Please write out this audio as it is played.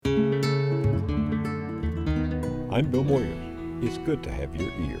I'm Bill Moyers. It's good to have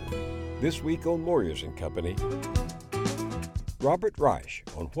your ear. This week on Moyers & Company, Robert Reich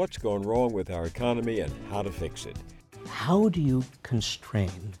on what's gone wrong with our economy and how to fix it. How do you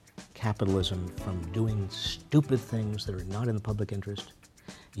constrain capitalism from doing stupid things that are not in the public interest?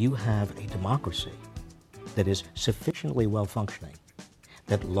 You have a democracy that is sufficiently well-functioning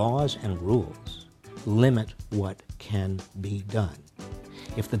that laws and rules limit what can be done.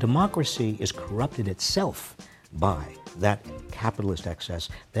 If the democracy is corrupted itself by that capitalist excess,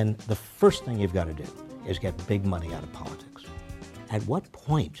 then the first thing you've got to do is get big money out of politics. At what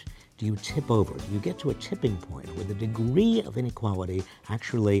point do you tip over? Do you get to a tipping point where the degree of inequality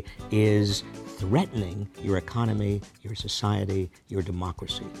actually is threatening your economy, your society, your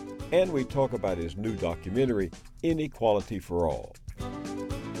democracy? And we talk about his new documentary, Inequality for All.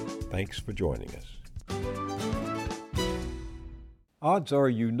 Thanks for joining us. Odds are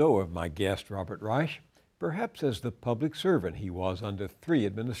you know of my guest, Robert Reich, perhaps as the public servant he was under 3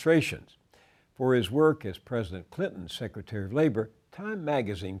 administrations. For his work as President Clinton's Secretary of Labor, Time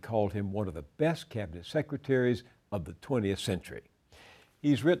magazine called him one of the best cabinet secretaries of the 20th century.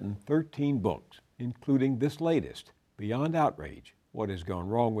 He's written 13 books, including this latest, Beyond Outrage: What Has Gone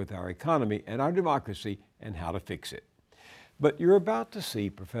Wrong with Our Economy and Our Democracy and How to Fix It. But you're about to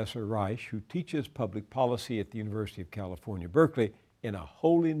see Professor Reich, who teaches public policy at the University of California, Berkeley, in a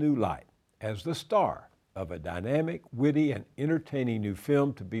wholly new light as the star of a dynamic, witty, and entertaining new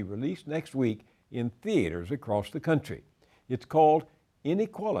film to be released next week in theaters across the country. It's called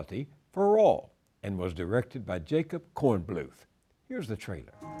Inequality for All and was directed by Jacob Kornbluth. Here's the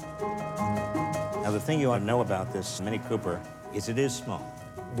trailer. Now, the thing you ought to know about this Mini Cooper is it is small.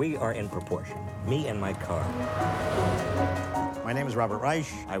 We are in proportion, me and my car. My name is Robert Reich.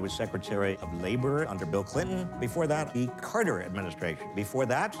 I was Secretary of Labor under Bill Clinton. Before that, the Carter administration. Before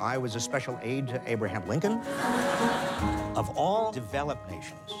that, I was a special aide to Abraham Lincoln. Of all developed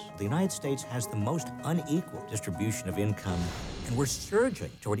nations, the United States has the most unequal distribution of income, and we're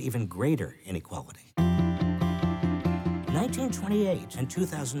surging toward even greater inequality. 1928 and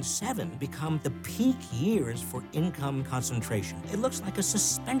 2007 become the peak years for income concentration. It looks like a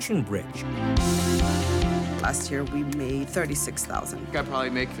suspension bridge. Last year, we made $36,000. I probably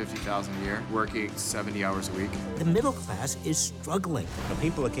make $50,000 a year, working 70 hours a week. The middle class is struggling. Now,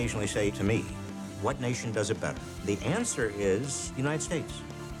 people occasionally say to me, what nation does it better? The answer is the United States.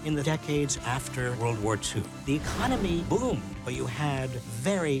 In the decades after World War II, the economy boomed, but you had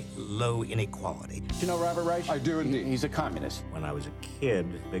very low inequality. Do you know Robert Reich? I do indeed. He's a communist. When I was a kid,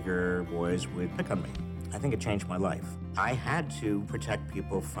 bigger boys would pick on me. I think it changed my life. I had to protect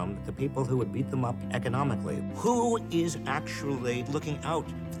people from the people who would beat them up economically. Who is actually looking out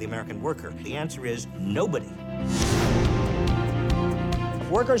for the American worker? The answer is nobody.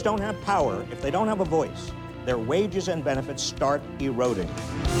 If workers don't have power, if they don't have a voice, their wages and benefits start eroding.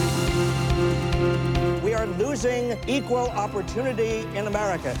 We are losing equal opportunity in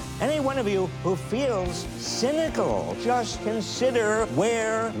America. Any one of you who feels cynical, just consider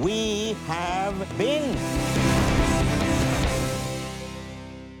where we have been.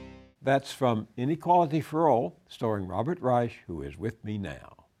 That's from Inequality for All, starring Robert Reich, who is with me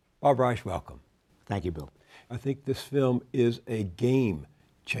now. Bob Reich, welcome. Thank you, Bill. I think this film is a game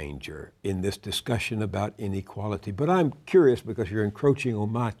changer in this discussion about inequality. But I'm curious, because you're encroaching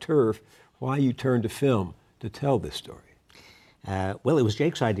on my turf, why you turned to film to tell this story. Well, it was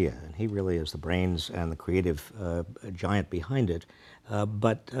Jake's idea, and he really is the brains and the creative giant behind it.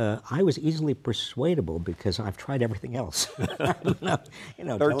 But I was easily persuadable because I've tried everything else.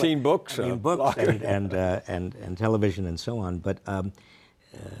 13 books. Books and television and so on. But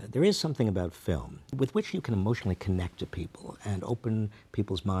there is something about film with which you can emotionally connect to people and open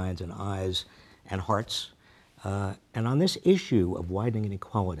people's minds and eyes and hearts. And on this issue of widening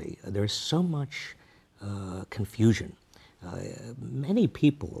inequality, there's so much confusion. Many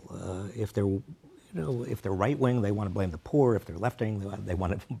people, if they're right wing, they want to blame the poor. If they're left wing, they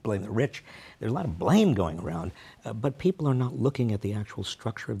want to blame the rich. There's a lot of blame going around, but people are not looking at the actual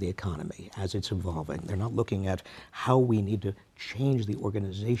structure of the economy as it's evolving. They're not looking at how we need to change the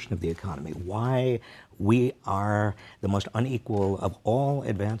organization of the economy, why we are the most unequal of all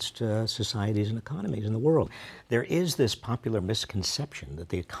advanced societies and economies in the world. There is this popular misconception that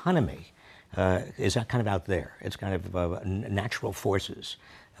the economy is kind of out there. It's kind of natural forces.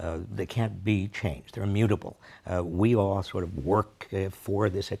 They can't be changed. They're immutable. We all sort of work for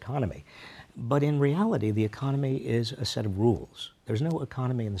this economy. But in reality, the economy is a set of rules. There's no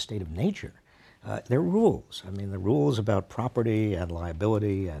economy in the state of nature. There are rules. I mean, the rules about property and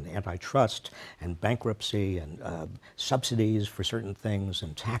liability and antitrust and bankruptcy and subsidies for certain things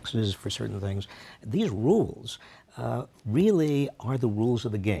and taxes for certain things. These rules really are the rules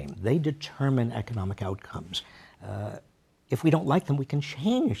of the game. They determine economic outcomes. If we don't like them, we can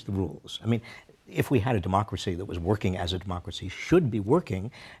change the rules. I mean, if we had a democracy that was working as a democracy should be working,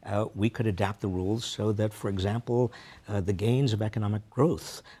 we could adapt the rules so that, for example, the gains of economic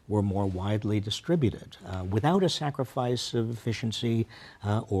growth were more widely distributed without a sacrifice of efficiency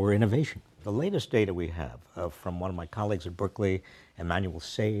or innovation. The latest data we have from one of my colleagues at Berkeley, Emmanuel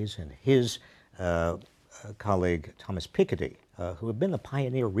Says, and his colleague Thomas Piketty, who have been the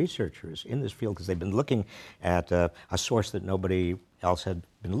pioneer researchers in this field because they've been looking at a source that nobody else had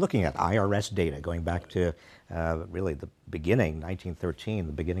been looking at, IRS data, going back to really the beginning, 1913,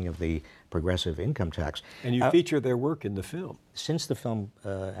 the beginning of the progressive income tax. And you feature their work in the film. Since the film,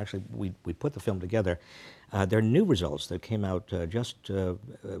 actually, we put the film together, there are new results that came out just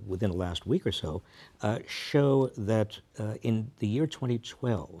within the last week or so, show that in the year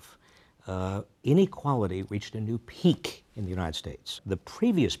 2012, inequality reached a new peak in the United States. The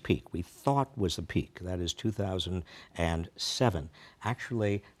previous peak we thought was the peak, that is 2007,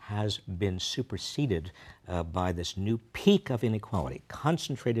 actually has been superseded by this new peak of inequality,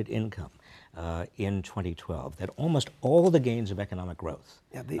 concentrated income in 2012, that almost all the gains of economic growth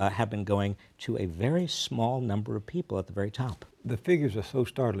have been going to a very small number of people at the very top. The figures are so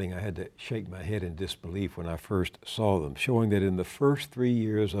startling, I had to shake my head in disbelief when I first saw them, showing that in the first 3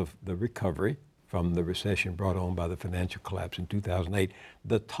 years of the recovery from the recession brought on by the financial collapse in 2008,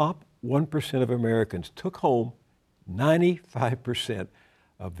 the top 1% of Americans took home 95%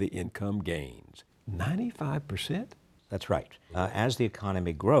 of the income gains. 95%? That's right. As the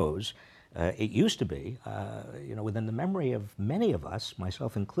economy grows, it used to be, within the memory of many of us,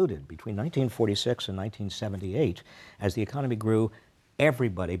 myself included, between 1946 and 1978, as the economy grew,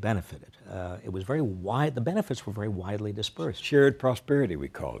 everybody benefited. It was very wide, the benefits were very widely dispersed. Shared prosperity, we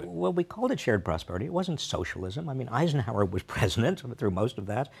called it. Well, we called it shared prosperity. It wasn't socialism. I mean, Eisenhower was president through most of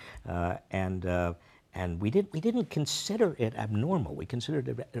that, and we didn't consider it abnormal. We considered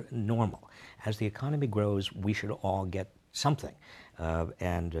it normal. As the economy grows, we should all get something.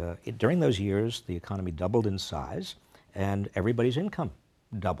 During those years, the economy doubled in size, and everybody's income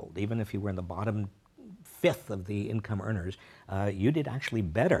doubled. Even if you were in the bottom fifth of the income earners, you did actually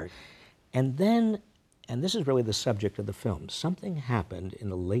better. And then, and this is really the subject of the film, something happened in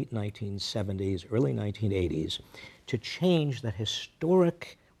the late 1970s, early 1980s, to change that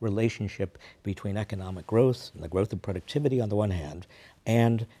historic relationship between economic growth and the growth of productivity on the one hand,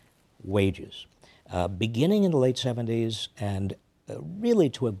 and wages. Beginning in the late 70s and really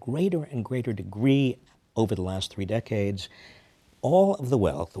to a greater and greater degree over the last 3 decades, all of the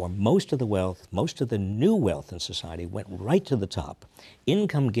wealth, or most of the wealth, most of the new wealth in society went right to the top.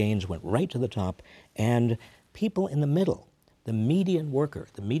 Income gains went right to the top, and people in the middle, the median worker,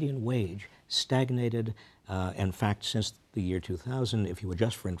 the median wage, stagnated. In fact, since the year 2000, if you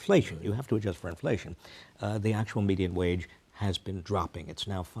adjust for inflation, you have to adjust for inflation, the actual median wage has been dropping. It's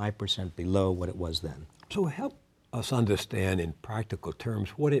now 5% below what it was then. So help us understand in practical terms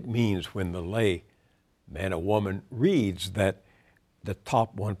what it means when the lay man or woman reads that the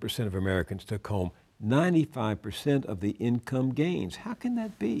top 1% of Americans took home 95% of the income gains. How can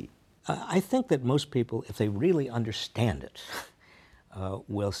that be? I think that most people, if they really understand it,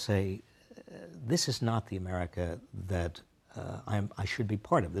 will say, this is not the America that I should be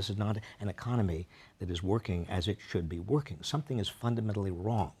part of. This is not an economy that is working as it should be working. Something is fundamentally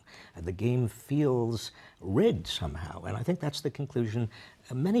wrong. The game feels rigged somehow, and I think that's the conclusion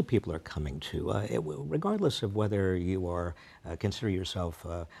many people are coming to, regardless of whether you are consider yourself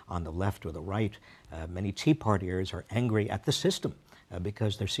on the left or the right. Many Tea Partiers are angry at the system.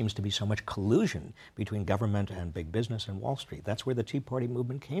 Because there seems to be so much collusion between government and big business and Wall Street. That's where the Tea Party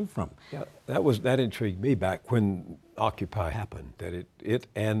movement came from. Yeah, that intrigued me back when Occupy happened, that it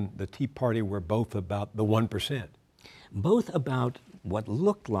and the Tea Party were both about the 1%. Both about what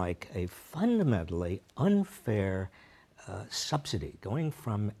looked like a fundamentally unfair subsidy going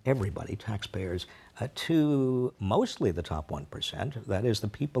from everybody, taxpayers, to mostly the top 1%, that is the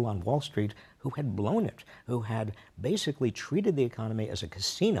people on Wall Street who had blown it, who had basically treated the economy as a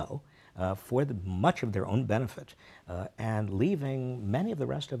casino for much of their own benefit, and leaving many of the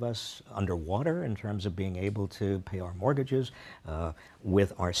rest of us underwater in terms of being able to pay our mortgages,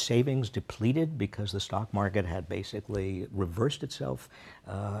 with our savings depleted because the stock market had basically reversed itself,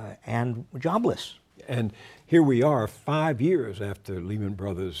 and jobless. And here we are 5 years after Lehman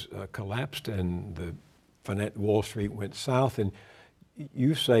Brothers collapsed and the Wall Street went south, and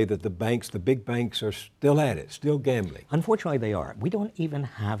You say that the banks, the big banks, are still at it, still gambling. Unfortunately, they are. We don't even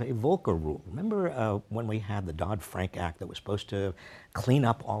have a Volcker rule. Remember when we had the Dodd-Frank Act that was supposed to clean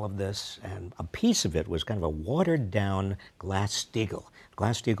up all of this, and a piece of it was kind of a watered-down Glass-Steagall.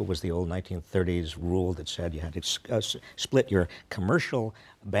 Glass-Steagall was the old 1930s rule that said you had to split your commercial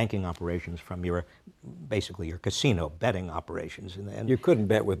banking operations from your, basically your casino betting operations. And You couldn't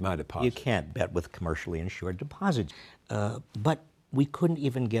bet with my deposit. you can't bet with commercially insured deposits. But we couldn't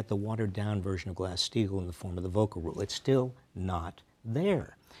even get the watered-down version of Glass-Steagall in the form of the Volcker rule. It's still not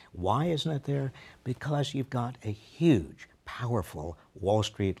there. Why isn't it there? Because you've got a huge, powerful Wall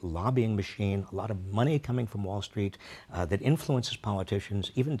Street lobbying machine, a lot of money coming from Wall Street that influences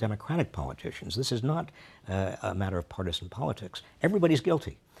politicians, even Democratic politicians. This is not a matter of partisan politics. Everybody's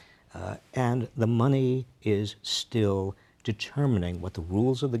guilty. And the money is still determining what the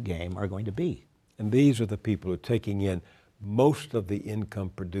rules of the game are going to be. And these are the people who are taking in most of the income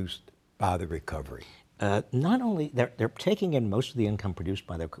produced by the recovery. Not only, they're taking in most of the income produced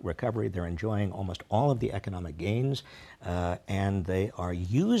by the recovery, they're enjoying almost all of the economic gains, and they are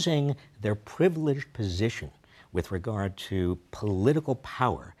using their privileged position with regard to political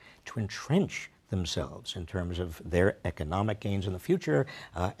power to entrench themselves in terms of their economic gains in the future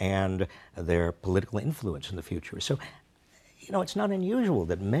and their political influence in the future. So, you know, it's not unusual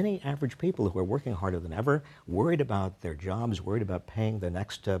that many average people who are working harder than ever, worried about their jobs, worried about paying the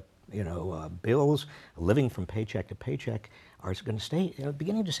next, bills, living from paycheck to paycheck, are going to stay,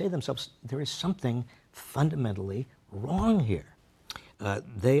 beginning to say to themselves, there is something fundamentally wrong here.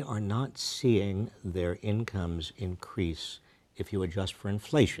 They are not seeing their incomes increase if you adjust for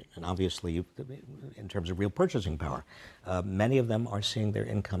inflation. And obviously, in terms of real purchasing power, many of them are seeing their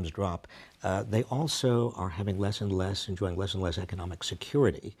incomes drop. They also are having less and less, enjoying less and less economic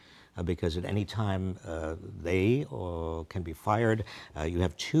security because at any time they can be fired. You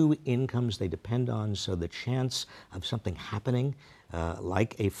have two incomes they depend on, so the chance of something happening,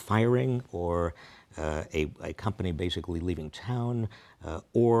 like a firing or a company basically leaving town,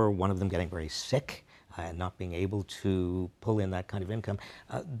 or one of them getting very sick, and not being able to pull in that kind of income,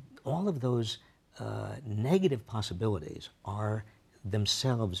 all of those negative possibilities are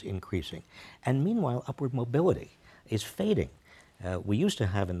themselves increasing. And meanwhile, upward mobility is fading. We used to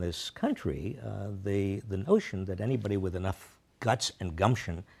have in this country the notion that anybody with enough guts and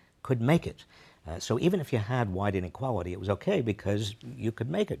gumption could make it. So even if you had wide inequality, it was okay because you could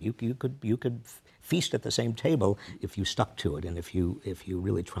make it. You could feast at the same table if you stuck to it and if you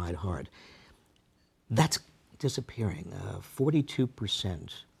really tried hard. That's disappearing.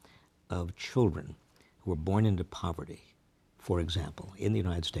 42% of children who are born into poverty, for example, in the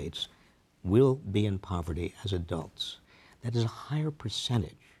United States, will be in poverty as adults. That is a higher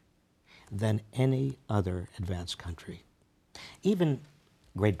percentage than any other advanced country. Even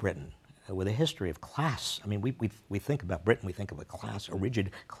Great Britain, with a history of class, I mean, we think about Britain, we think of a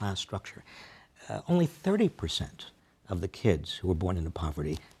rigid class structure. Only 30% of the kids who are born into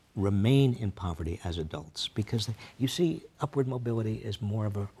poverty remain in poverty as adults because, you see, upward mobility is more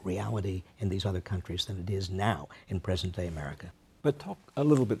of a reality in these other countries than it is now in present-day America. But talk a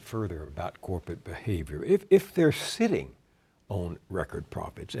little bit further about corporate behavior. If they're sitting on record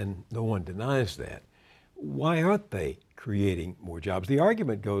profits, and no one denies that, why aren't they creating more jobs? The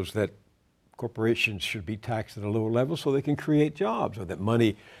argument goes that corporations should be taxed at a lower level so they can create jobs, or that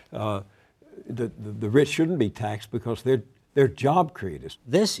money, the rich shouldn't be taxed because they're job creators.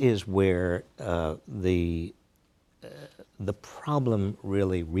 This is where the problem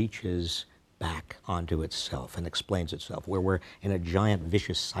really reaches back onto itself and explains itself, where we're in a giant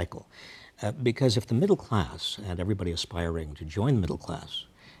vicious cycle. Because if the middle class and everybody aspiring to join the middle class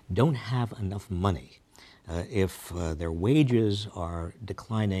don't have enough money, if their wages are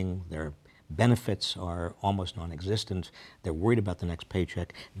declining, their benefits are almost non-existent, they're worried about the next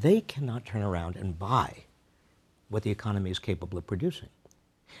paycheck, they cannot turn around and buy what the economy is capable of producing.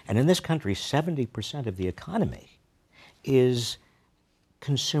 And in this country, 70% of the economy is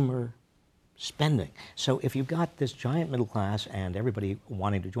consumer spending. So if you've got this giant middle class and everybody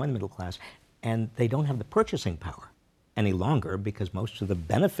wanting to join the middle class, and they don't have the purchasing power any longer because most of the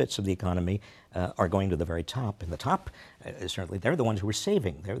benefits of the economy are going to the very top. And the top, certainly, they're the ones who are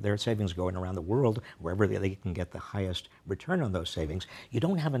saving. Their savings going around the world, wherever they can get the highest return on those savings. You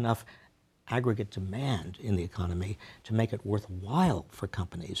don't have enough aggregate demand in the economy to make it worthwhile for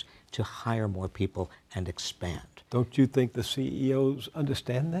companies to hire more people and expand. Don't you think the CEOs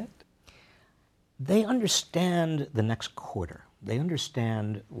understand that? They understand the next quarter. They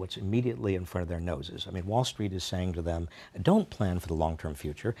understand what's immediately in front of their noses. I mean, Wall Street is saying to them, don't plan for the long-term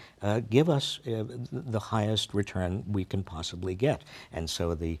future. Give us the highest return we can possibly get. And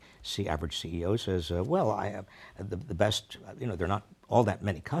so the average CEO says, well, I have the best, there are not all that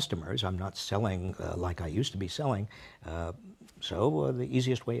many customers. I'm not selling like I used to be selling. So the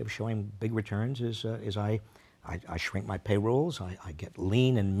easiest way of showing big returns is I shrink my payrolls, I get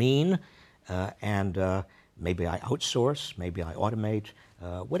lean and mean, and maybe I outsource, maybe I automate,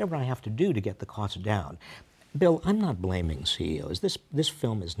 whatever I have to do to get the costs down. Bill, I'm not blaming CEOs. This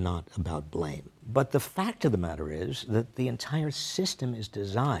film is not about blame. But the fact of the matter is that the entire system is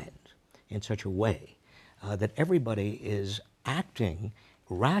designed in such a way that everybody is acting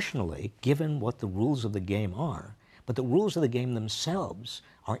rationally given what the rules of the game are. But the rules of the game themselves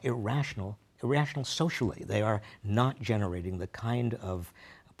are irrational socially. They are not generating the kind of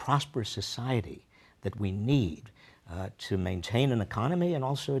prosperous society that we need to maintain an economy and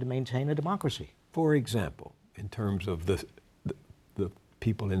also to maintain a democracy. For example, in terms of the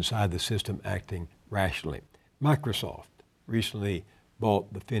people inside the system acting rationally, Microsoft recently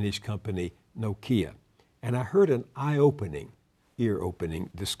bought the Finnish company Nokia. And I heard an ear-opening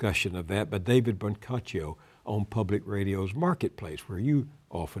discussion of that by David Brancaccio on Public Radio's Marketplace, where you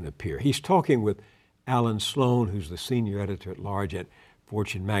often appear. He's talking with Alan Sloan, who's the senior editor-at-large at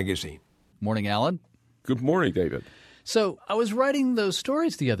Fortune magazine. Morning, Alan. Good morning, David. So I was writing those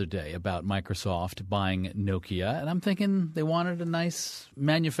stories the other day about Microsoft buying Nokia, and I'm thinking they wanted a nice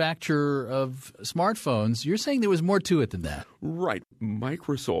manufacturer of smartphones. You're saying there was more to it than that. Right.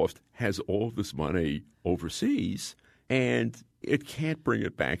 Microsoft has all this money overseas, and it can't bring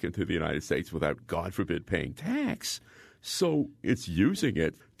it back into the United States without, God forbid, paying tax. So it's using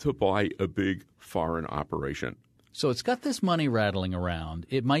it to buy a big foreign operation. So it's got this money rattling around.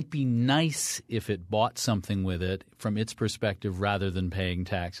 It might be nice if it bought something with it from its perspective rather than paying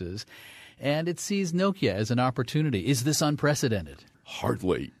taxes. And it sees Nokia as an opportunity. Is this unprecedented?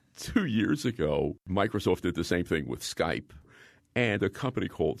 Hardly. 2 years ago, Microsoft did the same thing with Skype. And a company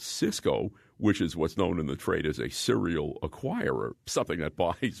called Cisco, which is what's known in the trade as a serial acquirer, something that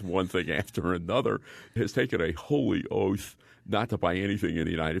buys one thing after another, has taken a holy oath not to buy anything in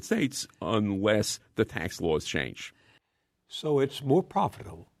the United States unless the tax laws change. So it's more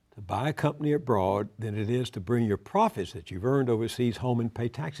profitable to buy a company abroad than it is to bring your profits that you've earned overseas home and pay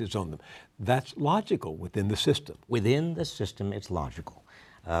taxes on them. That's logical within the system. Within the system, it's logical.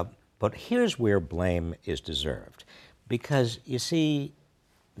 But here's where blame is deserved. Because, you see,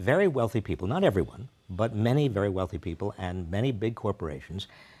 very wealthy people, not everyone, but many very wealthy people and many big corporations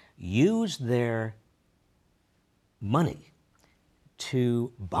use their money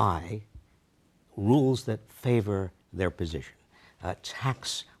to buy rules that favor their position,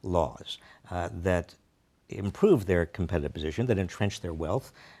 tax laws that improve their competitive position, that entrench their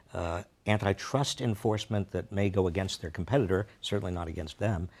wealth, antitrust enforcement that may go against their competitor, certainly not against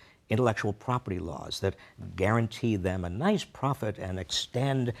them, intellectual property laws that guarantee them a nice profit and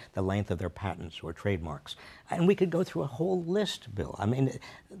extend the length of their patents or trademarks. And we could go through a whole list, Bill. I mean,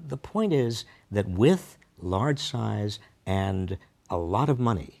 the point is that with large size and a lot of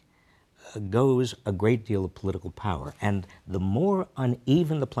money goes a great deal of political power. And the more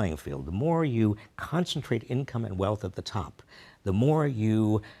uneven the playing field, the more you concentrate income and wealth at the top, the more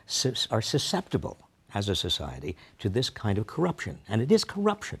you are susceptible as a society to this kind of corruption. And it is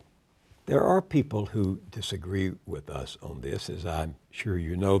corruption. There are people who disagree with us on this, as I'm sure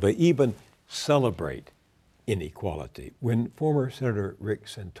you know. They even celebrate inequality. When former Senator Rick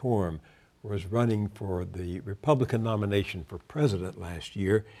Santorum was running for the Republican nomination for president last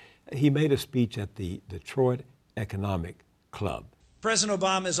year, he made a speech at the Detroit Economic Club. President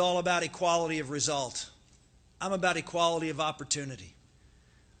Obama is all about equality of result. I'm about equality of opportunity.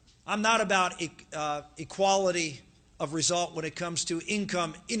 I'm not about equality of result when it comes to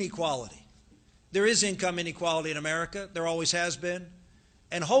income inequality. There is income inequality in America. There always has been.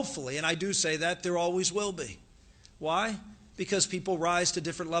 And hopefully, and I do say that, there always will be. Why? Because people rise to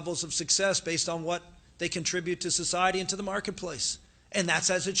different levels of success based on what they contribute to society and to the marketplace. And that's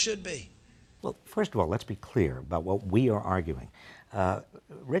as it should be. Well, first of all, let's be clear about what we are arguing.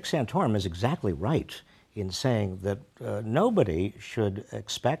 Rick Santorum is exactly right in saying that nobody should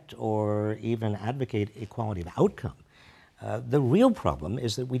expect or even advocate equality of outcome. The real problem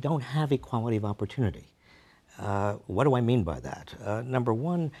is that we don't have equality of opportunity. What do I mean by that? Number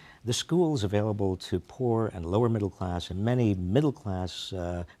one, the schools available to poor and lower middle class and many middle class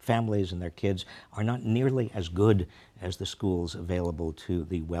families and their kids are not nearly as good as the schools available to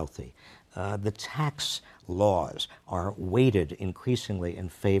the wealthy. The tax laws are weighted increasingly in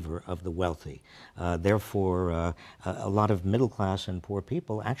favor of the wealthy. Therefore, a lot of middle class and poor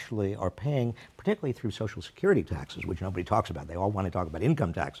people actually are paying, particularly through Social Security taxes, which nobody talks about. They all want to talk about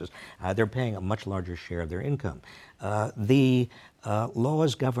income taxes. They're paying a much larger share of their income. The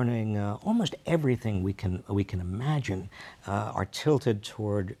laws governing almost everything we can imagine are tilted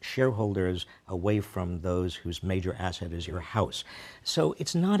toward shareholders away from those whose major asset is your house. So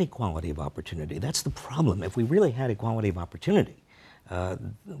it's not equality of opportunity. That's the problem. If we really had equality of opportunity,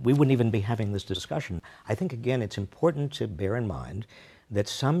 we wouldn't even be having this discussion. I think, again, it's important to bear in mind that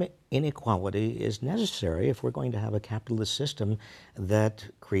some inequality is necessary if we're going to have a capitalist system that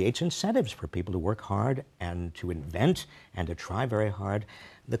creates incentives for people to work hard and to invent and to try very hard.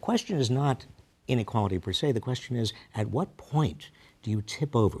 The question is not inequality per se. The question is, at what point do you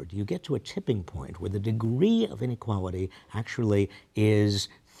tip over? Do you get to a tipping point where the degree of inequality actually is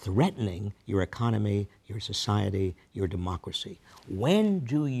threatening your economy, your society, your democracy? When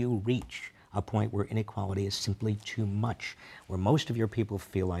do you reach a point where inequality is simply too much, where most of your people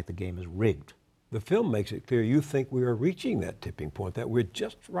feel like the game is rigged? The film makes it clear you think we are reaching that tipping point, that we're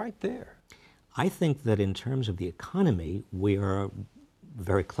just right there. I think that in terms of the economy, we are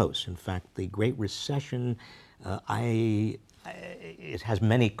very close. In fact, the Great Recession, it has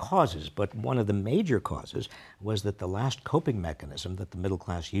many causes, but one of the major causes was that the last coping mechanism that the middle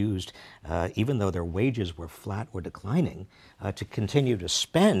class used, even though their wages were flat or declining, to continue to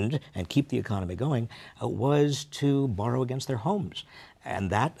spend and keep the economy going, was to borrow against their homes. And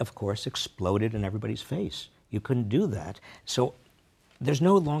that, of course, exploded in everybody's face. You couldn't do that. So there's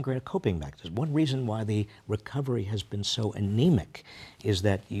no longer a coping mechanism. One reason why the recovery has been so anemic is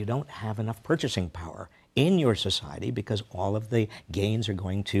that you don't have enough purchasing power in your society because all of the gains are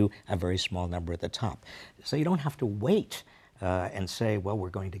going to a very small number at the top. So you don't have to wait and say, well, we're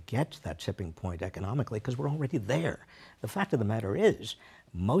going to get to that tipping point economically because we're already there. The fact of the matter is,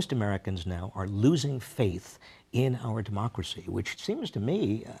 most Americans now are losing faith in our democracy, which seems to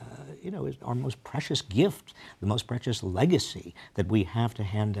me, is our most precious gift, the most precious legacy that we have to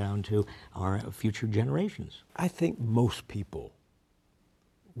hand down to our future generations. I think most people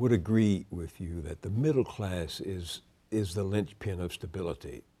would agree with you that the middle class is the linchpin of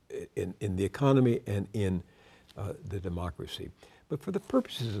stability in the economy and in the democracy. But for the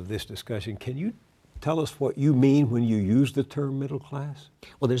purposes of this discussion, can you tell us what you mean when you use the term middle class?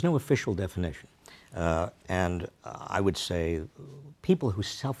 Well, there's no official definition. And I would say people who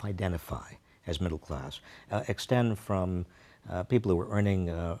self-identify as middle class extend from people who are earning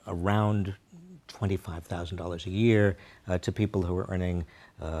around $25,000 a year to people who are earning,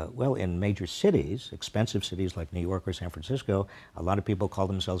 in major cities, expensive cities like New York or San Francisco, a lot of people call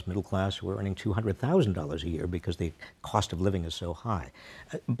themselves middle class who are earning $200,000 a year because the cost of living is so high.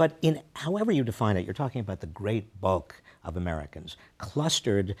 But in however you define it, you're talking about the great bulk of Americans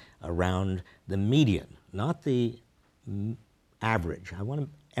clustered around the median, not the average. I want to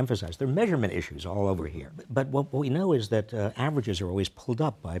emphasize there are measurement issues all over here. But what we know is that averages are always pulled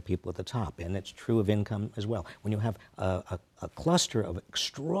up by people at the top, and it's true of income as well. When you have a cluster of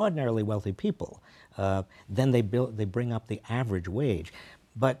extraordinarily wealthy people, then they bring up the average wage,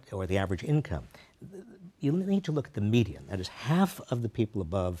 or the average income. You need to look at the median. That is half of the people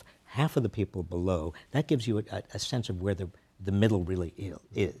above, half of the people below. That gives you a sense of where the middle really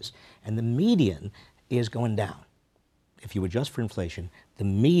is. And the median is going down. If you adjust for inflation, the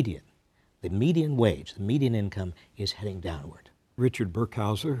median wage, the median income is heading downward. Richard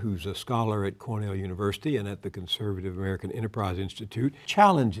Burkhauser, who's a scholar at Cornell University and at the Conservative American Enterprise Institute,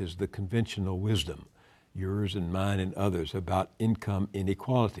 challenges the conventional wisdom, yours and mine and others, about income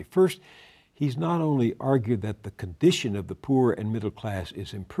inequality. First, he's not only argued that the condition of the poor and middle class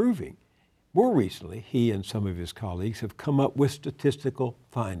is improving, more recently, he and some of his colleagues have come up with statistical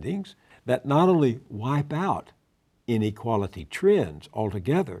findings that not only wipe out inequality trends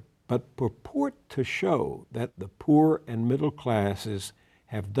altogether, but purport to show that the poor and middle classes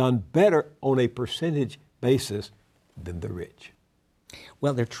have done better on a percentage basis than the rich.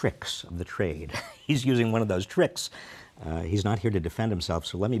 Well, they're tricks of the trade. He's using one of those tricks. He's not here to defend himself,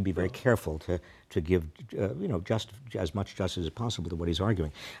 so let me be very careful to give just as much justice as possible to what he's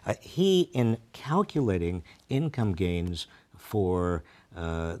arguing. He, in calculating income gains for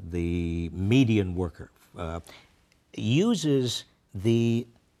the median worker, uses the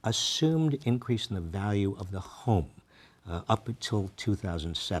assumed increase in the value of the home up until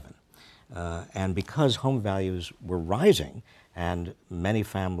 2007. And because home values were rising, and many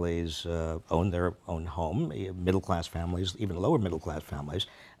families own their own home, middle-class families, even lower middle-class families,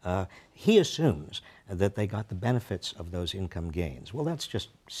 he assumes that they got the benefits of those income gains. Well, that's just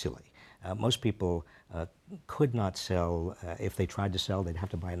silly. Most people could not sell. If they tried to sell, they'd have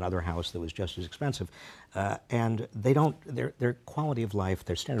to buy another house that was just as expensive. And they don't, their quality of life,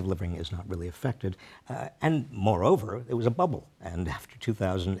 their standard of living is not really affected. And moreover, it was a bubble. And after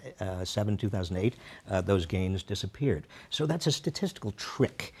 2007, 2008, those gains disappeared. So that's a statistical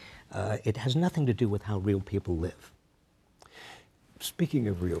trick. It has nothing to do with how real people live. Speaking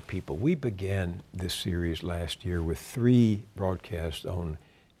of real people, we began this series last year with 3 broadcasts on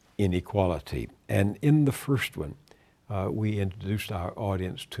inequality. And in the first one, we introduced our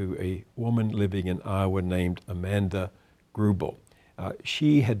audience to a woman living in Iowa named Amanda Grubel.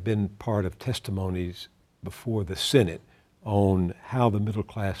 She had been part of testimonies before the Senate on how the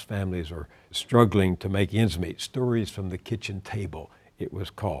middle-class families are struggling to make ends meet. Stories from the Kitchen Table, it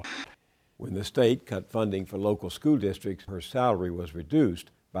was called. When the state cut funding for local school districts, her salary was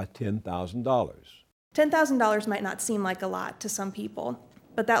reduced by $10,000. $10,000 might not seem like a lot to some people,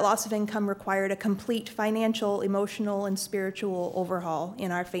 but that loss of income required a complete financial, emotional, and spiritual overhaul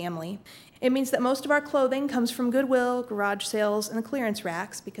in our family. It means that most of our clothing comes from Goodwill, garage sales, and the clearance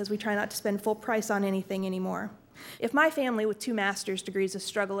racks because we try not to spend full price on anything anymore. If my family with 2 master's degrees is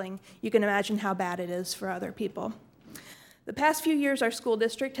struggling, you can imagine how bad it is for other people. The past few years, our school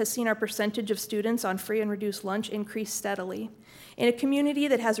district has seen our percentage of students on free and reduced lunch increase steadily. In a community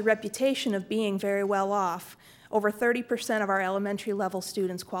that has a reputation of being very well off, over 30% of our elementary level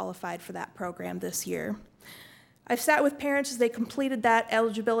students qualified for that program this year. I've sat with parents as they completed that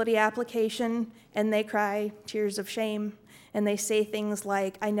eligibility application, and they cry tears of shame, and they say things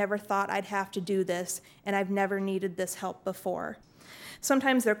like, "I never thought I'd have to do this, and I've never needed this help before."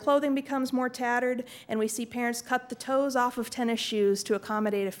 Sometimes their clothing becomes more tattered, and we see parents cut the toes off of tennis shoes to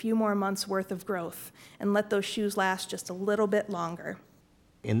accommodate a few more months' worth of growth and let those shoes last just a little bit longer.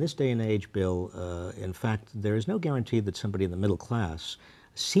 In this day and age, Bill, in fact, there is no guarantee that somebody in the middle class,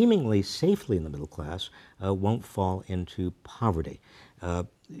 seemingly safely in the middle class, won't fall into poverty.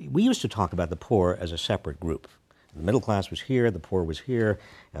 We used to talk about the poor as a separate group. The middle class was here, the poor was here.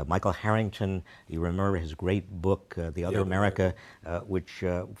 Michael Harrington, you remember his great book, The Other America, which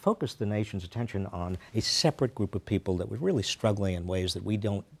focused the nation's attention on a separate group of people that was really struggling in ways that we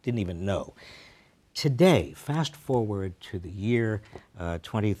didn't even know. Today, fast forward to the year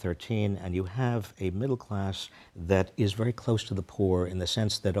 2013, and you have a middle class that is very close to the poor in the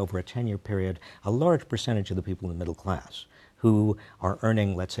sense that over a 10-year period, a large percentage of the people in the middle class who are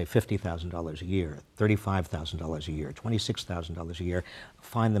earning, let's say, $50,000 a year, $35,000 a year, $26,000 a year,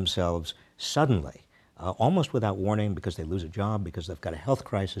 find themselves suddenly, almost without warning, because they lose a job, because they've got a health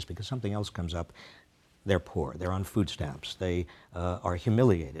crisis, because something else comes up, they're poor, they're on food stamps, they are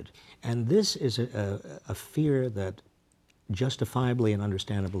humiliated. And this is a fear that justifiably and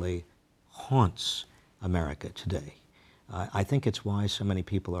understandably haunts America today. I think it's why so many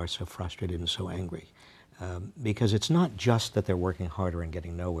people are so frustrated and so angry. Because it's not just that they're working harder and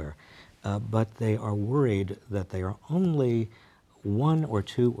getting nowhere, but they are worried that they are only 1 or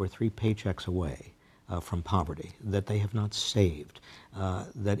 2 or 3 paychecks away from poverty, that they have not saved,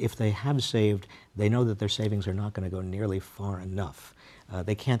 that if they have saved, they know that their savings are not going to go nearly far enough.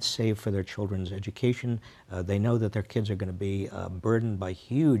 They can't save for their children's education. They know that their kids are going to be burdened by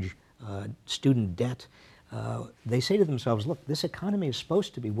huge student debt. They say to themselves, look, this economy is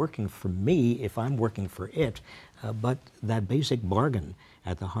supposed to be working for me if I'm working for it, but that basic bargain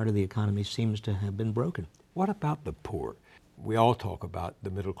at the heart of the economy seems to have been broken. What about the poor? We all talk about the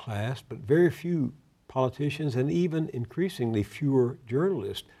middle class, but very few politicians and even increasingly fewer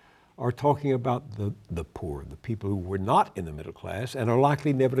journalists are talking about the poor, the people who were not in the middle class and are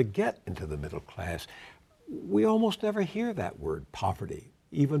likely never to get into the middle class. We almost never hear that word, poverty,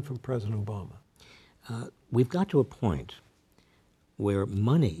 even from President Obama. We've got to a point where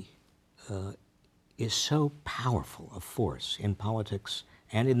money is so powerful a force in politics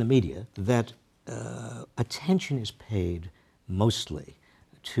and in the media that attention is paid mostly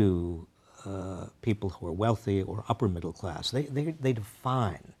to people who are wealthy or upper middle class. They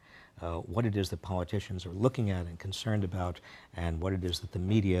define what it is that politicians are looking at and concerned about and what it is that the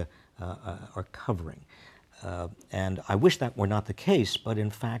media are covering. And I wish that were not the case, but in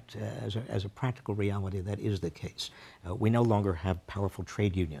fact, as a practical reality, that is the case. We no longer have powerful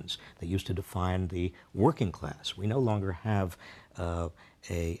trade unions that used to define the working class. We no longer have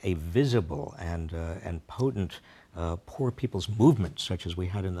a visible and potent poor people's movement, such as we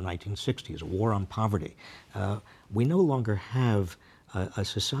had in the 1960s, a war on poverty. We no longer have a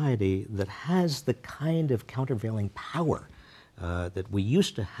society that has the kind of countervailing power that we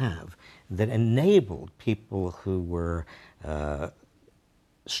used to have, that enabled people who were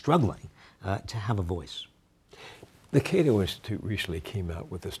struggling to have a voice. The Cato Institute recently came out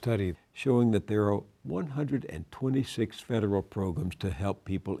with a study showing that there are 126 federal programs to help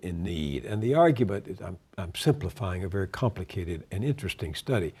people in need. And the argument is, I'm simplifying a very complicated and interesting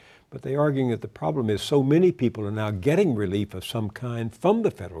study, but they're arguing that the problem is so many people are now getting relief of some kind from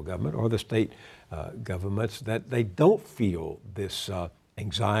the federal government or the state governments that they don't feel this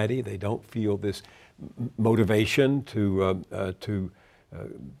anxiety, they don't feel this motivation to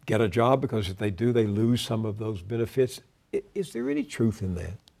get a job, because if they do, they lose some of those benefits. Is there any truth in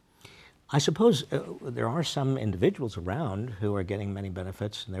that? I suppose there are some individuals around who are getting many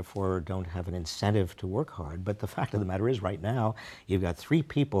benefits and therefore don't have an incentive to work hard. But the fact of the matter is, right now, you've got 3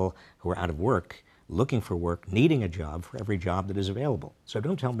 people who are out of work, looking for work, needing a job for every job that is available. So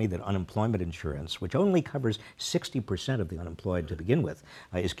don't tell me that unemployment insurance, which only covers 60% of the unemployed to begin with,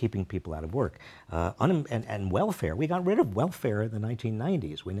 is keeping people out of work. And welfare, we got rid of welfare in the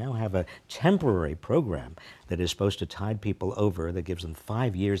 1990s. We now have a temporary program that is supposed to tide people over, that gives them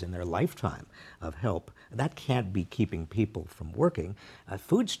 5 years in their lifetime of help. That can't be keeping people from working.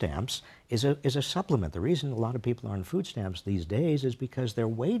 Food stamps is a supplement. The reason a lot of people are on food stamps these days is because their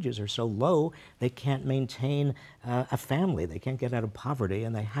wages are so low, they can't maintain a family. They can't get out of poverty,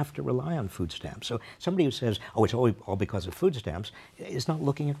 and they have to rely on food stamps. So somebody who says, oh, it's all because of food stamps, is not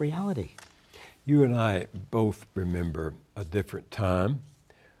looking at reality. You and I both remember a different time,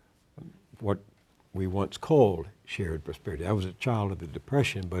 what we once called shared prosperity. I was a child of the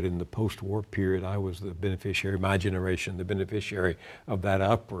Depression, but in the post-war period, I was the beneficiary, my generation, the beneficiary of that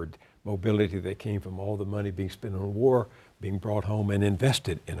upward mobility that came from all the money being spent on war, being brought home and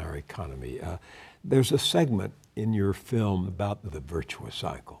invested in our economy. There's a segment in your film about the virtuous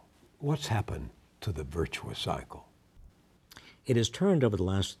cycle. What's happened to the virtuous cycle? It has turned over the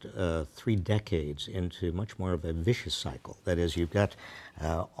last 3 decades into much more of a vicious cycle. That is, you've got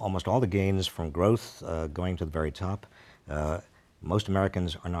almost all the gains from growth going to the very top. Most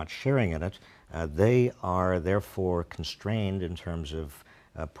Americans are not sharing in it. They are therefore constrained in terms of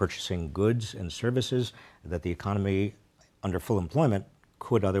purchasing goods and services that the economy under full employment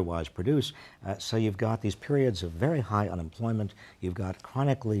could otherwise produce. So you've got these periods of very high unemployment, you've got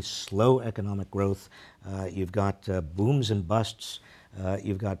chronically slow economic growth, you've got booms and busts,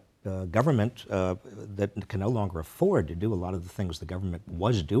 you've got government that can no longer afford to do a lot of the things the government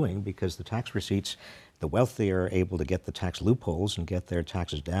was doing because the tax receipts, the wealthy are able to get the tax loopholes and get their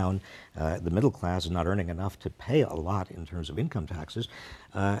taxes down. The middle class is not earning enough to pay a lot in terms of income taxes.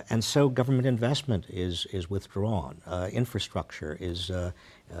 And so government investment is withdrawn. Infrastructure is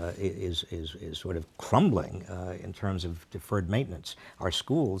sort of crumbling in terms of deferred maintenance. Our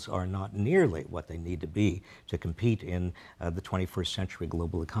schools are not nearly what they need to be to compete in the 21st century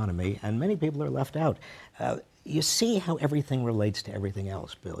global economy, and many people are left out. You see how everything relates to everything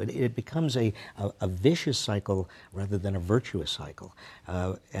else, Bill. It becomes a vicious cycle rather than a virtuous cycle.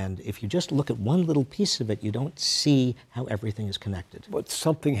 And if you just look at one little piece of it, you don't see how everything is connected. But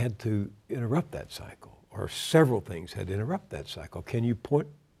something had to interrupt that cycle, or several things had to interrupt that cycle. Can you point,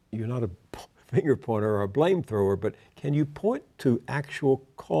 you're not a finger pointer or a blame thrower, but can you point to actual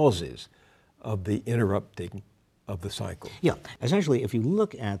causes of the interrupting of the cycle? Yeah, essentially, if you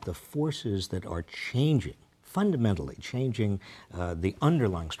look at the forces that are changing, fundamentally changing the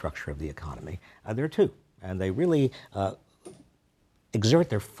underlying structure of the economy, there are 2. And they really exert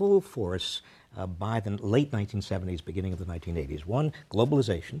their full force by the late 1970s, beginning of the 1980s. One,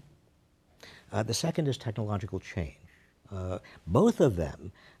 globalization. The second is technological change. Both of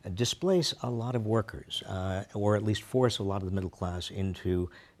them displace a lot of workers, or at least force a lot of the middle class into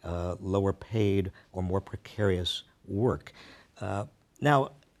lower paid or more precarious work.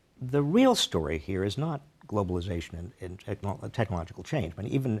 Now, the real story here is not globalization and technological change. I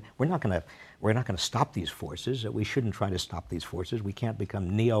mean, even we're not going to stop these forces. We shouldn't try to stop these forces. We can't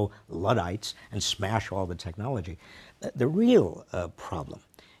become neo-Luddites and smash all the technology. The real problem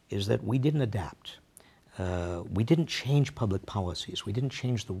is that we didn't adapt. We didn't change public policies. We didn't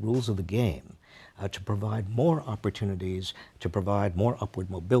change the rules of the game to provide more opportunities, to provide more upward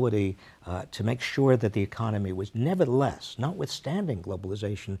mobility, to make sure that the economy was nevertheless, notwithstanding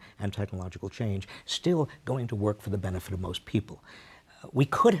globalization and technological change, still going to work for the benefit of most people. We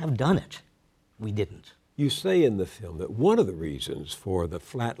could have done it. We didn't. You say in the film that one of the reasons for the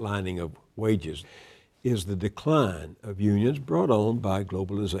flatlining of wages is the decline of unions brought on by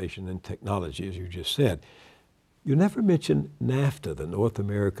globalization and technology, as you just said. You never mention NAFTA, the North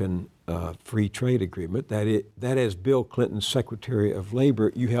American free trade agreement that as Bill Clinton's Secretary of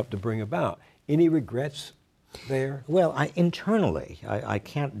Labor, you helped to bring about. Any regrets there? Well, internally, I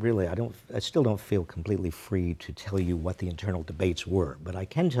can't really, I still don't feel completely free to tell you what the internal debates were, but I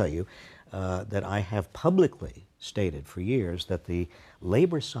can tell you that I have publicly stated for years that the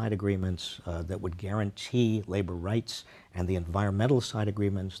labor side agreements that would guarantee labor rights and the environmental side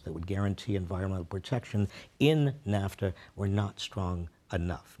agreements that would guarantee environmental protection in NAFTA were not strong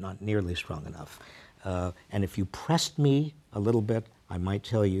enough, not nearly strong enough. And if you pressed me a little bit, I might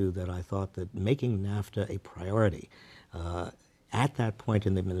tell you that I thought that making NAFTA a priority at that point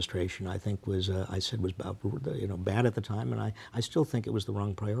in the administration, I think was, I said was bad at the time, and I still think it was the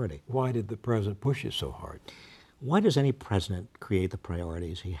wrong priority. Why did the president push it so hard? Why does any president create the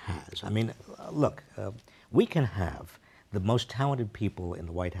priorities he has? I mean, look, we can have the most talented people in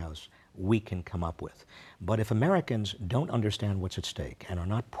the White House we can come up with. But if Americans don't understand what's at stake and are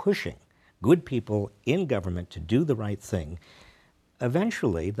not pushing good people in government to do the right thing,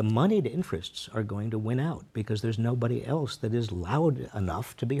 eventually the moneyed interests are going to win out because there's nobody else that is loud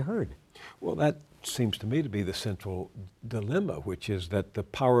enough to be heard. Well, that seems to me to be the central dilemma, which is that the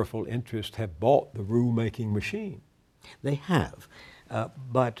powerful interests have bought the rulemaking machine. They have,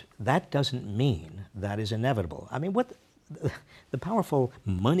 but that doesn't mean that is inevitable. I mean, what the powerful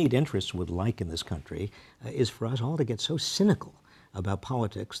moneyed interests would like in this country is for us all to get so cynical about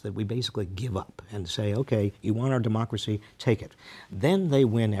politics that we basically give up and say, okay, you want our democracy, take it. Then they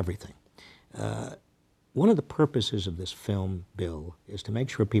win everything. One of the purposes of this film bill is to make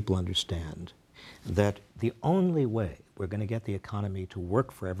sure people understand that the only way we're going to get the economy to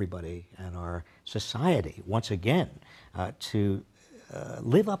work for everybody and our society, once again, to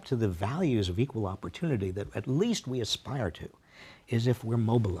live up to the values of equal opportunity that at least we aspire to, is if we're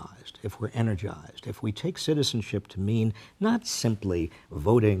mobilized, if we're energized, if we take citizenship to mean not simply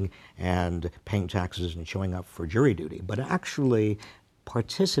voting and paying taxes and showing up for jury duty, but actually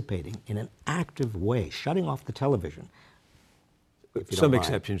participating in an active way, shutting off the television. Some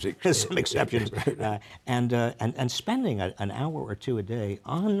exceptions. Some exceptions. And spending an hour or two a day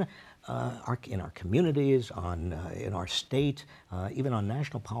on in our communities, in our state, even on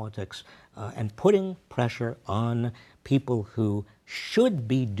national politics, and putting pressure on people who should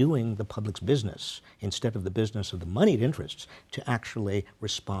be doing the public's business instead of the business of the moneyed interests to actually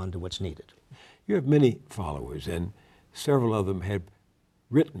respond to what's needed. You have many followers, and several of them have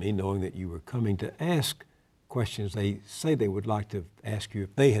written me knowing that you were coming to ask questions they say they would like to ask you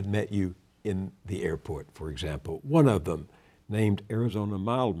if they had met you in the airport, for example. One of them, named Arizona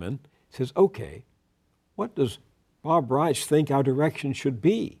Mildman, says, okay, what does Bob Reich think our direction should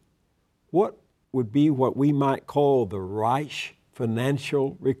be? What would be what we might call the Reich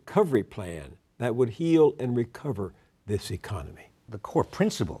financial recovery plan that would heal and recover this economy? The core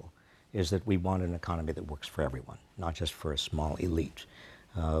principle is that we want an economy that works for everyone, not just for a small elite.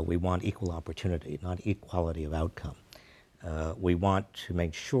 We want equal opportunity, not equality of outcome. We want to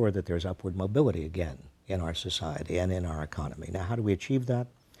make sure that there's upward mobility again in our society and in our economy. Now, how do we achieve that?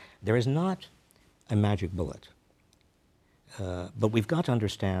 There is not a magic bullet. But we've got to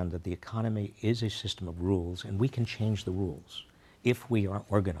understand that the economy is a system of rules, and we can change the rules if we are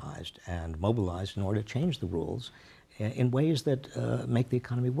organized and mobilized in order to change the rules in ways that make the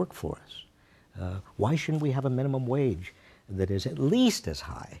economy work for us. Why shouldn't we have a minimum wage that is at least as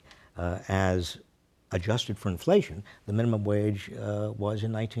high as, adjusted for inflation, the minimum wage was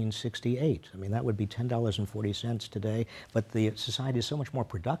in 1968. I mean, that would be $10.40 today, but the society is so much more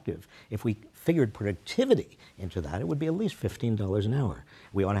productive. If we figured productivity into that, it would be at least $15 an hour.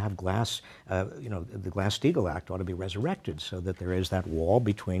 We ought to have Glass, the Glass-Steagall Act ought to be resurrected so that there is that wall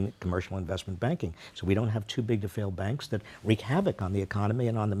between commercial investment banking, so we don't have too big to fail banks that wreak havoc on the economy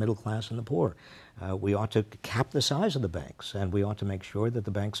and on the middle class and the poor. We ought to cap the size of the banks, and we ought to make sure that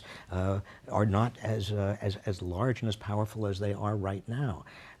the banks are not as large and as powerful as they are right now.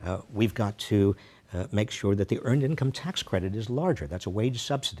 We've got to make sure that the earned income tax credit is larger. That's a wage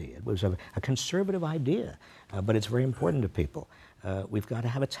subsidy. It was a conservative idea, but it's very important to people. We've got to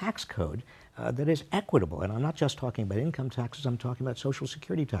have a tax code that is equitable. And I'm not just talking about income taxes, I'm talking about Social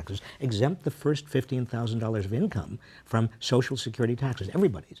Security taxes. Exempt the first $15,000 of income from Social Security taxes,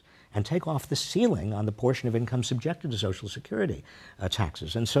 everybody's, and take off the ceiling on the portion of income subjected to Social Security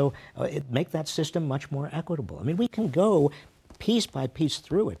taxes. And so make that system much more equitable. I mean, we can go piece by piece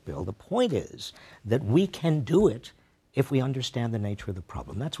through it, Bill. The point is that we can do it if we understand the nature of the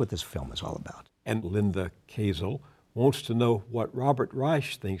problem. That's what this film is all about. And Linda Kazel wants to know what Robert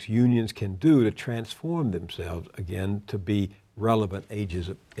Reich thinks unions can do to transform themselves again to be relevant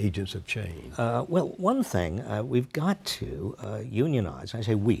agents of change? Well, one thing, we've got to unionize. I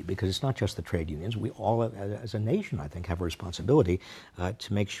say we because it's not just the trade unions. We all, as a nation, I think, have a responsibility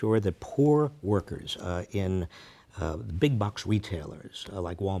to make sure that poor workers in the big box retailers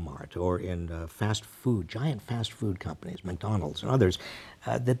like Walmart or in giant fast food companies, McDonald's and others,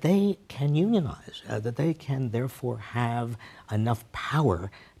 that they can unionize, that they can therefore have enough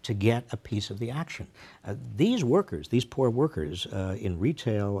power to get a piece of the action. These workers, these poor workers in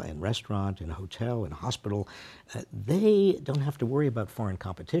retail and restaurant and hotel and hospital, they don't have to worry about foreign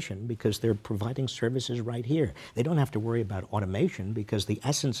competition because they're providing services right here. They don't have to worry about automation because the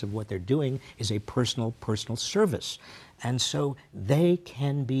essence of what they're doing is a personal service. And so they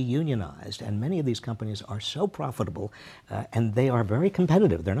can be unionized, and many of these companies are so profitable and they are very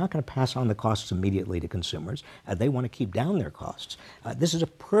competitive. They're not going to pass on the costs immediately to consumers. They want to keep down their costs. This is a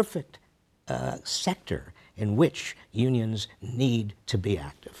perfect sector in which unions need to be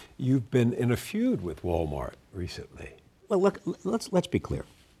active. You've been in a feud with Walmart recently. Well, look, let's be clear.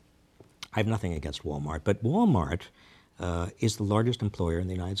 I have nothing against Walmart, but Walmart is the largest employer in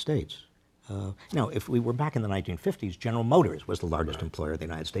the United States. Now, if we were back in the 1950s, General Motors was the largest employer in the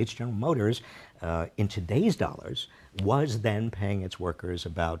United States. General Motors, in today's dollars, was then paying its workers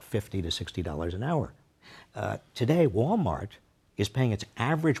about $50 to $60 an hour. Today, Walmart is paying its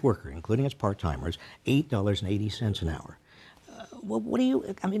average worker, including its part-timers, $8.80 an hour. Well,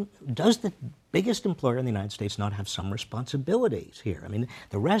 does the biggest employer in the United States not have some responsibilities here? I mean,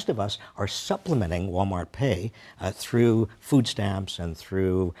 the rest of us are supplementing Walmart pay through food stamps and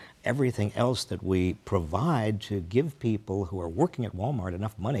through everything else that we provide to give people who are working at Walmart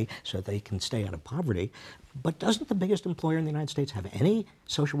enough money so they can stay out of poverty. But doesn't the biggest employer in the United States have any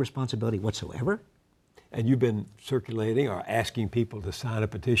social responsibility whatsoever? And you've been circulating or asking people to sign a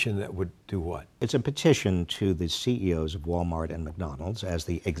petition that would do what? It's a petition to the CEOs of Walmart and McDonald's as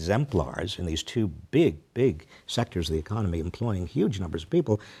the exemplars in these two big sectors of the economy employing huge numbers of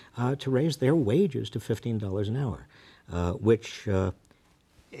people to raise their wages to $15 an hour, which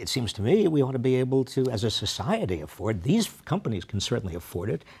it seems to me we ought to be able to, as a society, afford. These companies can certainly afford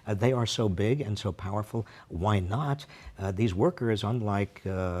it. They are so big and so powerful. Why not? These workers, unlike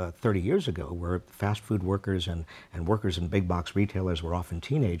 30 years ago, where fast food workers and workers in big box retailers were often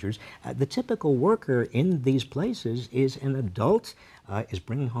teenagers, the typical worker in these places is an adult, is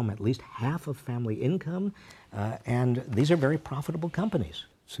bringing home at least half of family income, and these are very profitable companies.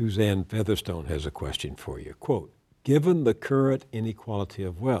 Suzanne Featherstone has a question for you. Quote, given the current inequality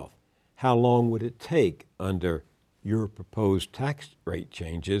of wealth, how long would it take under your proposed tax rate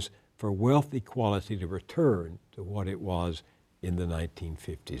changes for wealth equality to return to what it was in the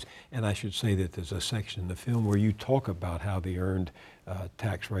 1950s? And I should say that there's a section in the film where you talk about how the earned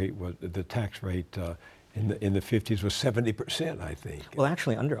tax rate in the 50s was 70%, I think. Well,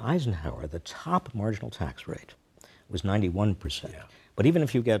 actually, under Eisenhower, the top marginal tax rate was 91%. Yeah. But even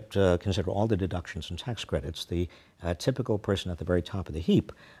if you consider all the deductions and tax credits, the typical person at the very top of the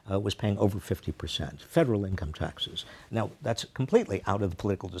heap was paying over 50% federal income taxes. Now, that's completely out of the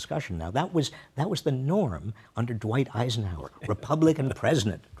political discussion now. That was the norm under Dwight Eisenhower, Republican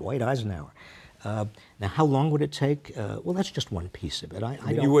president, Dwight Eisenhower. Now, how long would it take? Well, that's just one piece of it.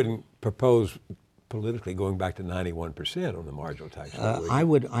 You wouldn't propose politically going back to 91% on the marginal tax rate?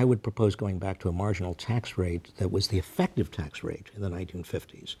 I would propose going back to a marginal tax rate that was the effective tax rate in the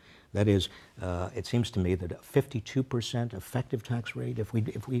 1950s. That is, it seems to me that a 52% effective tax rate. If we,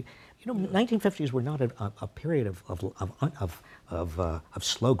 1950s were not a period of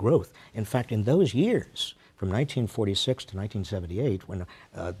slow growth. In fact, in those years, from 1946 to 1978, when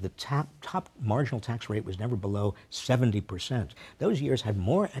the top marginal tax rate was never below 70%, those years had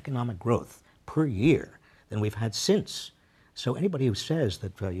more economic growth per year than we've had since. So anybody who says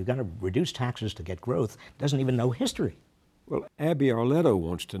that you've got to reduce taxes to get growth doesn't even know history. Well, Abby Arletto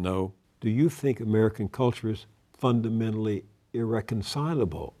wants to know, do you think American culture is fundamentally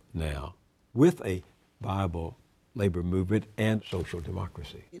irreconcilable now with a viable labor movement and social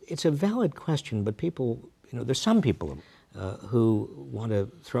democracy? It's a valid question, but people, there's some people who want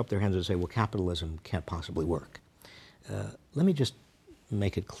to throw up their hands and say, well, capitalism can't possibly work. Let me just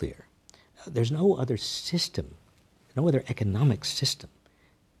make it clear. There's no other system, no other economic system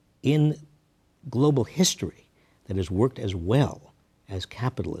in global history that has worked as well as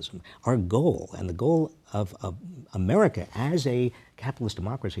capitalism. Our goal, and the goal of America as a capitalist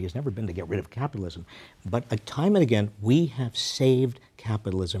democracy, has never been to get rid of capitalism, but time and again, we have saved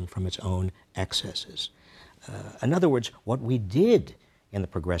capitalism from its own excesses. In other words, what we did in the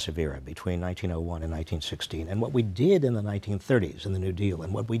progressive era between 1901 and 1916, and what we did in the 1930s in the New Deal,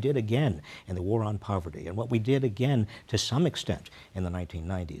 and what we did again in the War on Poverty, and what we did again to some extent in the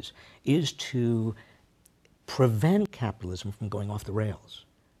 1990s, is to prevent capitalism from going off the rails,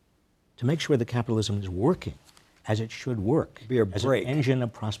 to make sure that capitalism is working as it should work, be a as break. an engine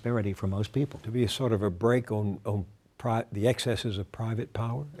of prosperity for most people. To be a sort of a break on the excesses of private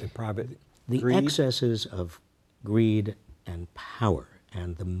power and private The greed? excesses of greed and power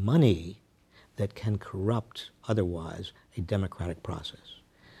and the money that can corrupt otherwise a democratic process.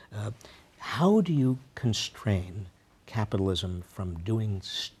 How do you constrain capitalism from doing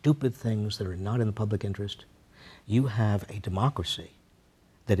stupid things that are not in the public interest? You have a democracy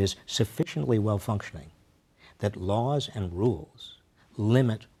that is sufficiently well-functioning that laws and rules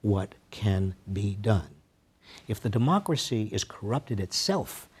limit what can be done. If the democracy is corrupted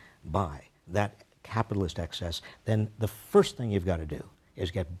itself by that capitalist excess, then the first thing you've got to do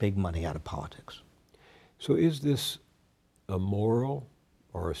is get big money out of politics. So is this a moral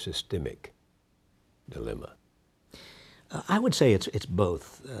or a systemic dilemma? I would say it's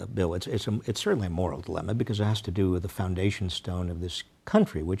both, Bill. It's certainly a moral dilemma because it has to do with the foundation stone of this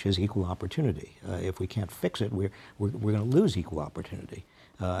country, which is equal opportunity. If we can't fix it, we're going to lose equal opportunity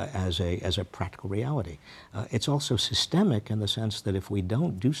as a practical reality. It's also systemic in the sense that if we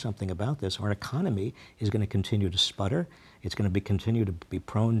don't do something about this, our economy is going to continue to sputter. It's going to continue to be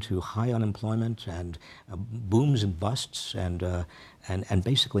prone to high unemployment and booms and busts and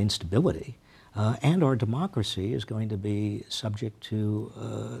basically instability. And our democracy is going to be subject to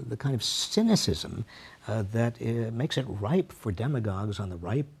the kind of cynicism that makes it ripe for demagogues on the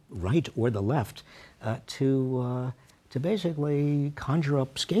right or the left to basically conjure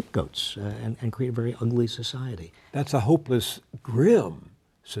up scapegoats and create a very ugly society. That's a hopeless, grim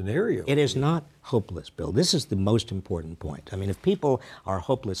scenario. It is not hopeless, Bill. This is the most important point. I mean, if people are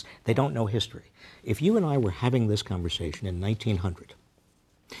hopeless, they don't know history. If you and I were having this conversation in 1900,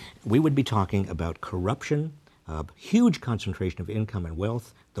 we would be talking about corruption, huge concentration of income and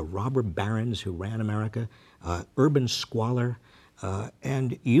wealth, the robber barons who ran America, urban squalor,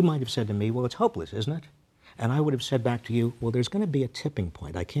 and you might have said to me, well, it's hopeless, isn't it? And I would have said back to you, well, there's going to be a tipping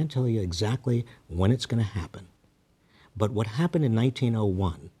point. I can't tell you exactly when it's going to happen. But what happened in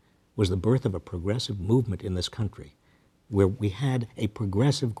 1901 was the birth of a progressive movement in this country, where we had a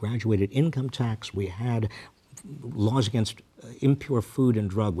progressive graduated income tax, we had laws against impure food and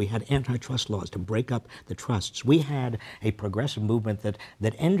drug. We had antitrust laws to break up the trusts. We had a progressive movement that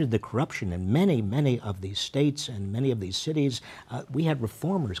ended the corruption in many of these states and many of these cities. We had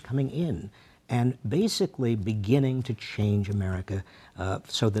reformers coming in and basically beginning to change America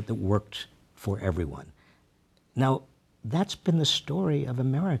so that it worked for everyone. Now, that's been the story of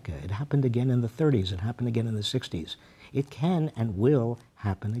America. It happened again in the 30s. It happened again in the 60s. It can and will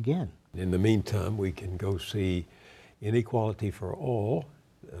happen again. In the meantime, we can go see Inequality for All,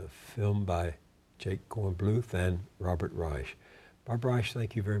 a film by Jake Kornbluth and Robert Reich. Bob Reich,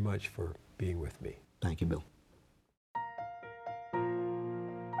 thank you very much for being with me. Thank you, Bill.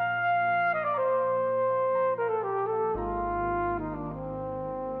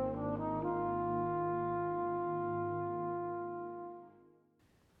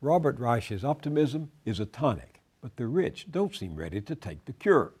 Robert Reich's optimism is a tonic, but the rich don't seem ready to take the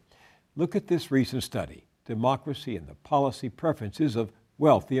cure. Look at this recent study, Democracy and the Policy Preferences of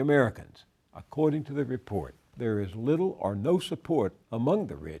Wealthy Americans. According to the report, there is little or no support among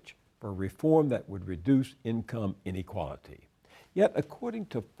the rich for reform that would reduce income inequality. Yet, according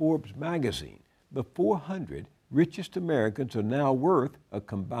to Forbes magazine, the 400 richest Americans are now worth a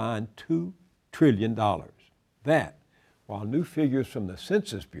combined $2 trillion. That, while new figures from the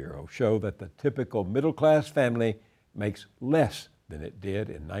Census Bureau show that the typical middle-class family makes less than it did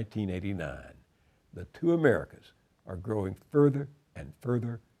in 1989. The two Americas are growing further and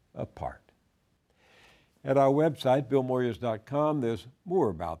further apart. At our website, BillMoyers.com, there's more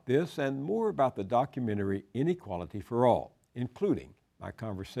about this and more about the documentary Inequality for All, including my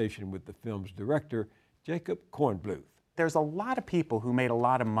conversation with the film's director, Jacob Kornbluth. There's a lot of people who made a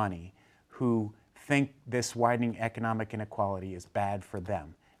lot of money who think this widening economic inequality is bad for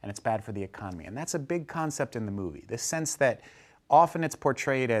them and it's bad for the economy. And that's a big concept in the movie, this sense that often it's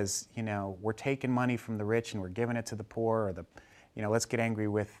portrayed as, we're taking money from the rich and we're giving it to the poor, or let's get angry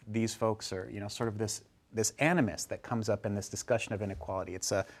with these folks, or, sort of this animus that comes up in this discussion of inequality.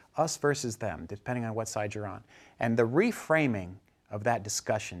 It's us versus them, depending on what side you're on. And the reframing of that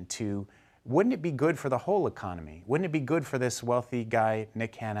discussion to, wouldn't it be good for the whole economy? Wouldn't it be good for this wealthy guy,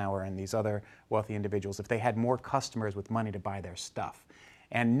 Nick Hanauer, and these other wealthy individuals if they had more customers with money to buy their stuff?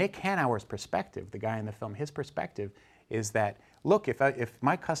 And Nick Hanauer's perspective, the guy in the film, his perspective is that, look, if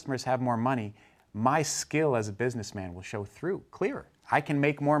my customers have more money, my skill as a businessman will show through clearer. I can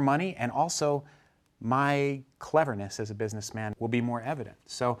make more money, and also my cleverness as a businessman will be more evident.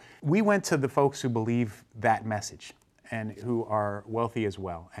 So we went to the folks who believe that message and who are wealthy as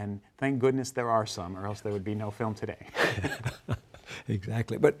well. And thank goodness there are some, or else there would be no film today.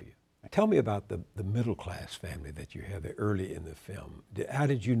 Exactly. But tell me about the middle class family that you have there early in the film. How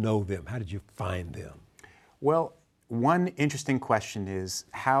did you know them? How did you find them? Well, one interesting question is,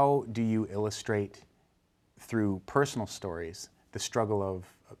 how do you illustrate through personal stories the struggle of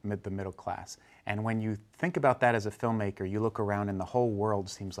the middle class? And when you think about that as a filmmaker, you look around and the whole world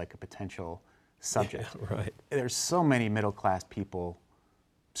seems like a potential subject. Yeah, right. There's so many middle class people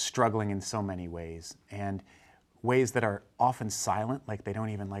struggling in so many ways, and ways that are often silent, like they don't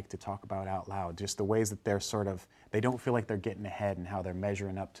even like to talk about out loud. Just the ways that they don't feel like they're getting ahead and how they're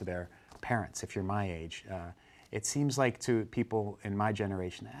measuring up to their parents, if you're my age. It seems like to people in my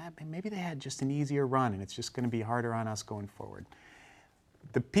generation, maybe they had just an easier run and it's just going to be harder on us going forward.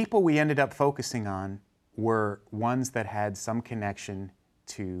 The people we ended up focusing on were ones that had some connection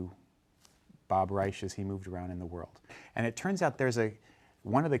to Bob Reich as he moved around in the world. And it turns out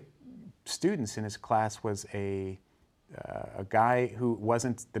one of the students in his class was a guy who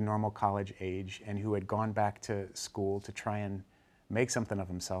wasn't the normal college age and who had gone back to school to try and make something of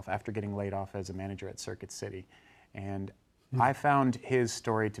himself after getting laid off as a manager at Circuit City. And I found his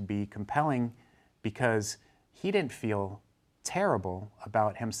story to be compelling because he didn't feel terrible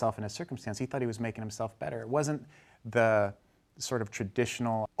about himself and his circumstance. He thought he was making himself better. It wasn't the sort of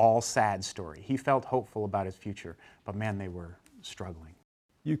traditional all sad story. He felt hopeful about his future, but man, they were struggling.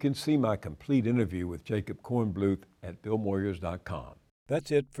 You can see my complete interview with Jacob Kornbluth at BillMoyers.com.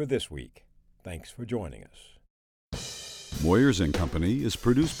 That's it for this week. Thanks for joining us. Moyers & Company is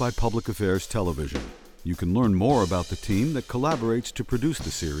produced by Public Affairs Television. You can learn more about the team that collaborates to produce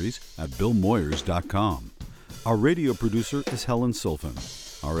the series at BillMoyers.com. Our radio producer is Helen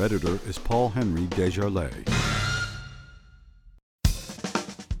Silfen. Our editor is Paul Henry Desjarlais.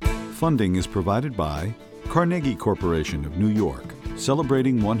 Funding is provided by Carnegie Corporation of New York,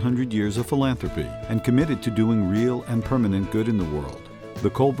 celebrating 100 years of philanthropy and committed to doing real and permanent good in the world. The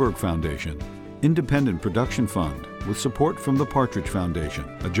Kohlberg Foundation, Independent Production Fund, with support from the Partridge Foundation,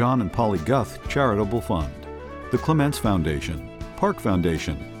 a John and Polly Guth charitable fund. The Clements Foundation, Park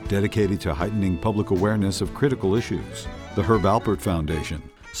Foundation, dedicated to heightening public awareness of critical issues. The Herb Alpert Foundation,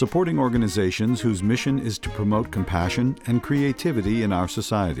 supporting organizations whose mission is to promote compassion and creativity in our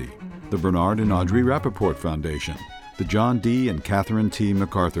society. The Bernard and Audrey Rappaport Foundation, the John D. and Catherine T.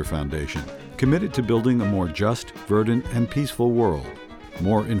 MacArthur Foundation, committed to building a more just, verdant, and peaceful world.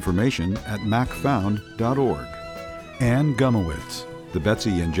 More information at macfound.org. Ann Gumowitz, the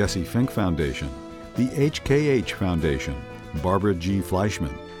Betsy and Jesse Fink Foundation, the HKH Foundation, Barbara G.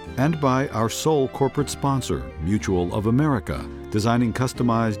 Fleischman, and by our sole corporate sponsor, Mutual of America, designing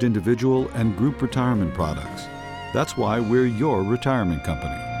customized individual and group retirement products. That's why we're your retirement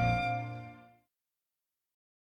company.